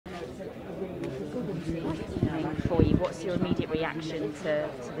penalty for you. What's your immediate reaction to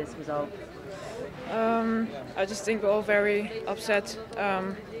this result? I just think we're all very upset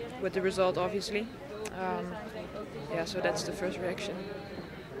with the result, obviously. Yeah, so that's the first reaction.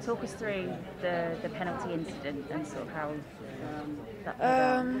 Talk us through the penalty incident and sort of how that played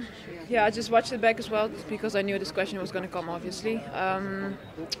out. Yeah, I just watched it back as well because I knew this question was going to come, obviously.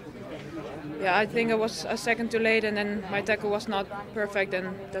 Yeah, I think I was a second too late, and then my tackle was not perfect,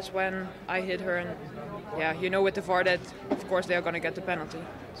 and that's when I hit her. And yeah, you know with the VAR that of course they are going to get the penalty.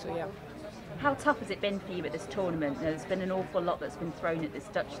 So yeah. How tough has it been for you at this tournament? There's been an awful lot that's been thrown at this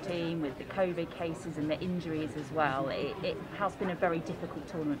Dutch team with the COVID cases and the injuries as well. It has been a very difficult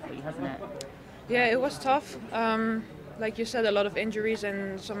tournament for you, hasn't it? Yeah, it was tough. Like you said, a lot of injuries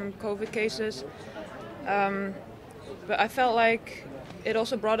and some COVID cases. But I felt like it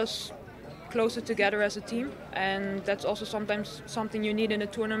also brought us closer together as a team, and that's also sometimes something you need in a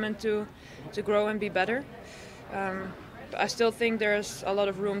tournament to grow and be better. But I still think there's a lot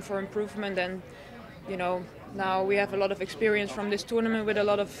of room for improvement, and now we have a lot of experience from this tournament with a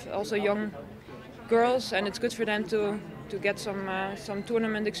lot of also young girls, and it's good for them to get some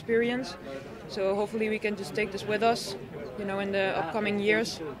tournament experience. So hopefully we can just take this with us, in the upcoming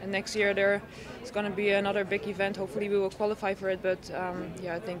years. And next year it's going to be another big event. Hopefully we will qualify for it. But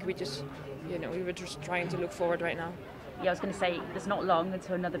yeah, I think we just, we were just trying to look forward right now. Yeah, I was going to say, there's not long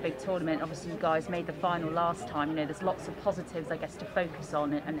until another big tournament. Obviously, you guys made the final last time. There's lots of positives, I guess, to focus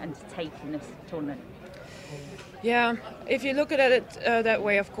on and to take in this tournament. Yeah, if you look at it that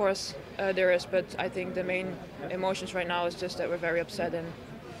way, of course, there is. But I think the main emotions right now is just that we're very upset and,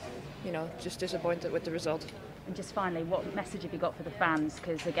 just disappointed with the result. And just finally, what message have you got for the fans?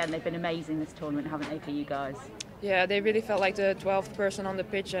 Because, again, they've been amazing this tournament, haven't they, for you guys? Yeah, they really felt like the 12th person on the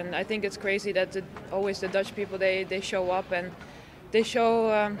pitch, and I think it's crazy that always the Dutch people, they show up and they show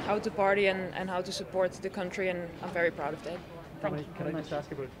how to party and how to support the country, and I'm very proud of that. Thank you Can I just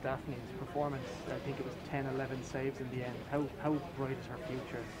ask about Daphne's performance? I think it was 10-11 saves in the end. How bright is her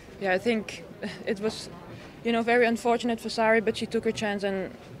future? Yeah, I think it was, very unfortunate for Sari, but she took her chance,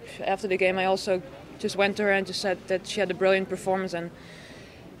 and after the game I also just went to her and just said that she had a brilliant performance, and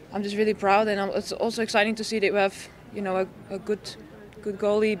I'm just really proud, and it's also exciting to see that we have, a good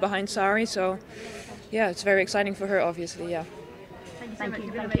goalie behind Sari. So, yeah, it's very exciting for her, obviously. Yeah. Thank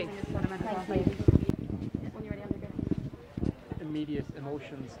you. Immediate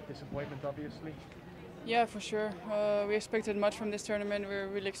emotions, disappointment, obviously. Yeah, for sure. We expected much from this tournament. We're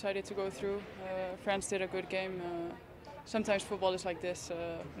really excited to go through. France did a good game. Sometimes football is like this.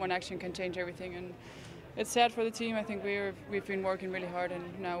 One action can change everything, and it's sad for the team. I think we've been working really hard,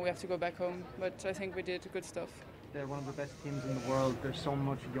 and now we have to go back home. But I think we did good stuff. They're one of the best teams in the world. There's so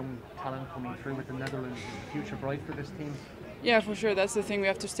much young talent coming through with the Netherlands. Is the future bright for this team? Yeah, for sure. That's the thing we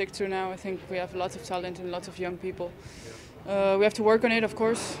have to stick to now. I think we have lots of talent and lots of young people. We have to work on it, of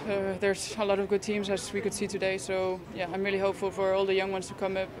course. There's a lot of good teams, as we could see today. So, yeah, I'm really hopeful for all the young ones to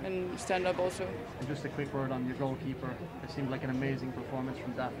come up and stand up also. And just a quick word on your goalkeeper. It seemed like an amazing performance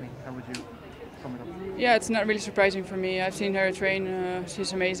from Daphne. How would you sum it up? Yeah, it's not really surprising for me. I've seen her train.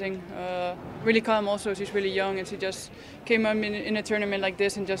 She's amazing. Really calm also. She's really young, and she just came up in a tournament like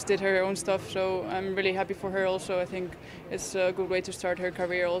this and just did her own stuff. So I'm really happy for her also. I think it's a good way to start her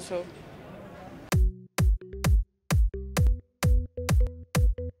career also.